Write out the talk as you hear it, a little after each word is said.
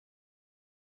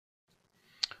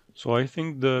So I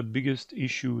think the biggest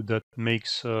issue that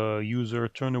makes a user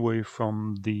turn away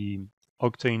from the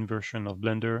Octane version of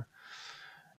Blender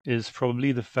is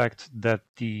probably the fact that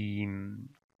the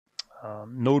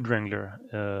node wrangler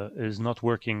is not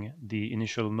working. The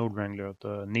initial node wrangler,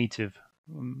 the native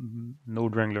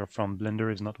node wrangler from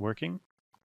Blender, is not working.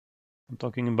 I'm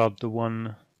talking about the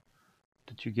one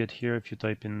that you get here. If you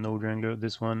type in node wrangler,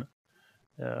 this one,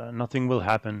 nothing will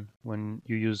happen when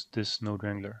you use this node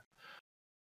wrangler.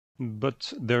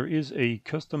 But there is a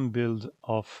custom build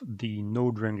of the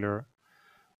node wrangler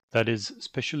that is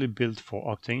specially built for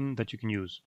Octane that you can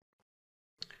use.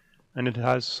 And it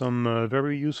has some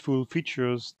very useful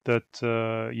features that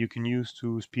you can use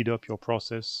to speed up your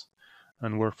process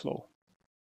and workflow.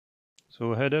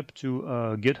 So head up to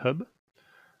GitHub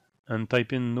and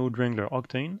type in node wrangler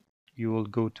Octane. You will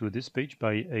go to this page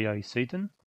by AISatan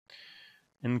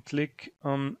and click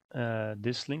on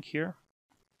this link here,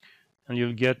 and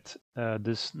you'll get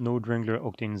this node wrangler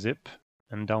Octane zip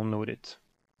and download it.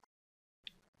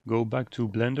 Go back to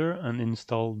Blender and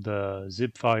install the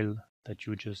zip file that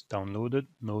you just downloaded,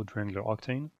 node wrangler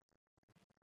Octane.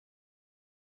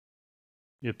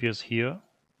 It appears here.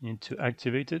 You need to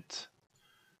activate it.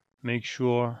 Make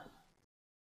sure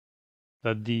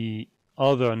that the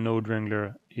other node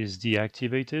wrangler is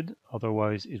deactivated,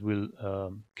 otherwise it will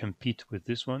compete with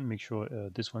this one. Make sure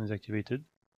this one is activated.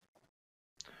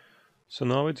 So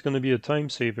now it's going to be a time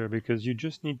saver because you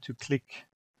just need to click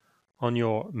on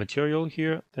your material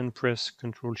here, then press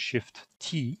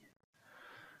Ctrl-Shift-T,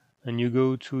 and you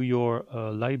go to your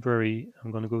library.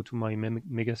 I'm going to go to my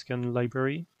Megascan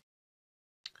library.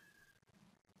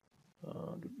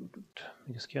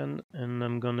 Megascan, and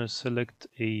I'm going to select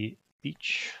a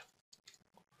beach,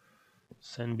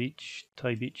 sand beach,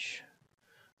 Thai beach.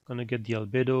 I'm going to get the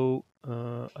albedo.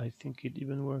 I think it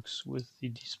even works with the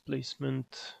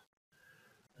displacement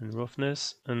and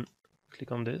roughness, and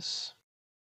click on this.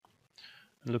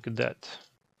 And look at that.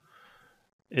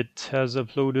 It has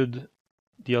uploaded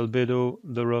the albedo,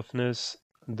 the roughness,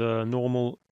 the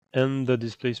normal, and the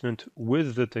displacement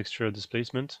with the texture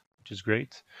displacement, which is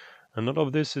great. And all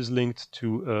of this is linked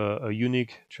to a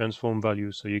unique transform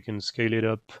value, so you can scale it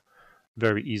up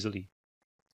very easily.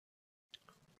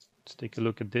 Let's take a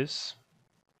look at this.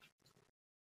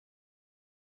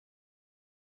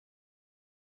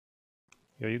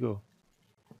 Here you go.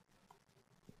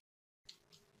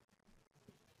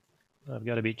 I've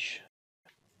got a beach.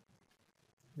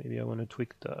 Maybe I want to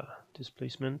tweak the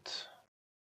displacement.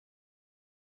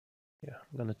 Yeah,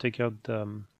 I'm going to take out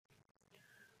the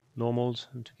normals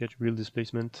and to get real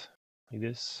displacement like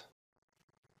this.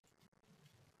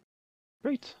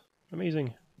 Great,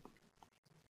 amazing.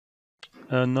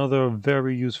 Another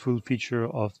very useful feature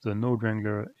of the node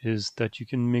wrangler is that you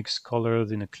can mix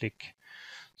colors in a click.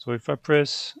 So if I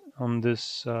press on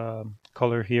this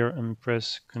color here and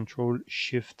press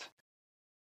Ctrl-Shift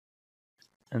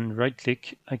and right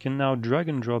click, I can now drag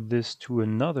and drop this to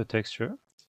another texture,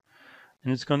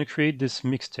 and it's going to create this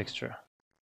mixed texture,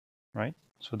 right?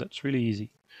 So that's really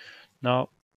easy. Now,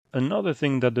 another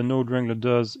thing that the node wrangler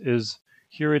does is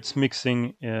here it's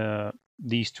mixing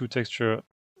these two textures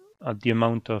at the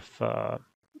amount of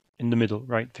in the middle,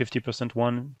 right? 50%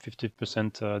 one,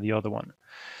 50% the other one.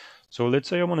 So let's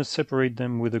say I want to separate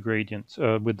them with a gradient,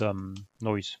 with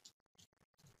noise.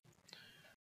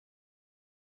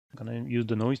 I'm going to use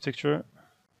the noise texture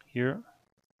here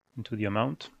into the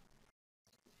amount.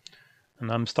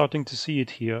 And I'm starting to see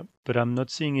it here, but I'm not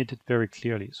seeing it very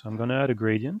clearly. So I'm going to add a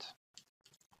gradient.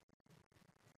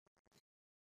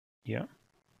 Yeah.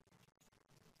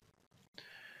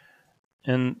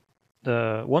 And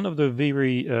one of the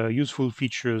very useful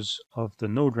features of the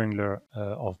node wrangler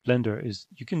of Blender is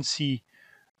you can see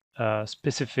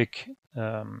specific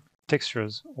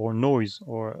textures or noise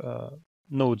or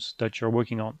nodes that you're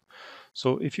working on.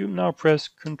 So if you now press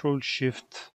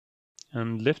Ctrl-Shift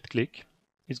and left click,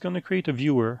 it's going to create a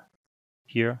viewer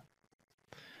here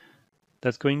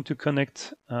that's going to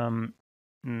connect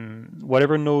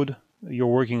whatever node you're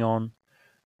working on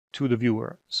to the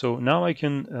viewer. So now I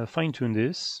can fine-tune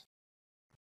this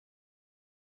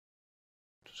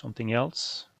to something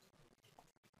else.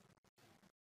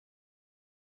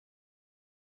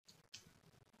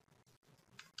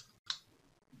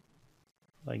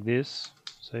 Like this,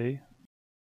 say.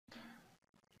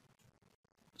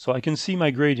 So I can see my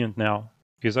gradient now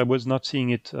because I was not seeing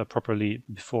it properly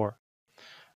before.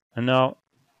 And now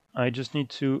I just need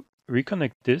to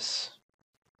reconnect this.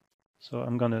 So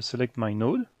I'm going to select my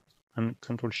node and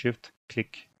Ctrl-Shift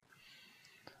click.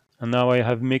 And now I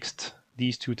have mixed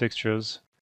these two textures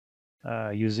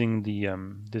using the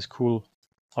this cool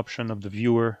option of the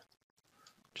viewer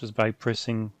just by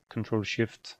pressing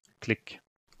Ctrl-Shift-Click.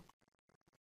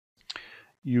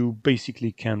 You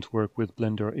basically can't work with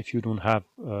Blender if you don't have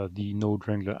the Node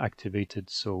Wrangler activated,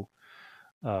 so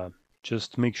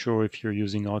just make sure if you're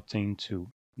using Octane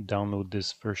to download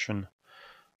this version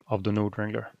of the Node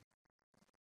Wrangler.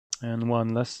 And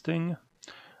one last thing,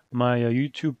 my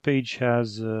YouTube page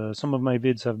has some of my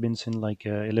vids have been seen like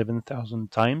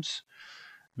 11,000 times,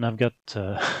 and I've got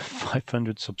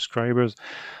 500 subscribers.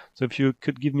 So if you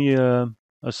could give me a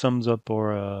thumbs up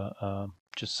or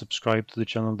just subscribe to the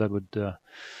channel, that would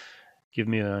give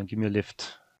me a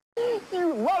lift.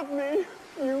 You love me.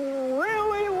 You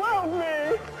really love me.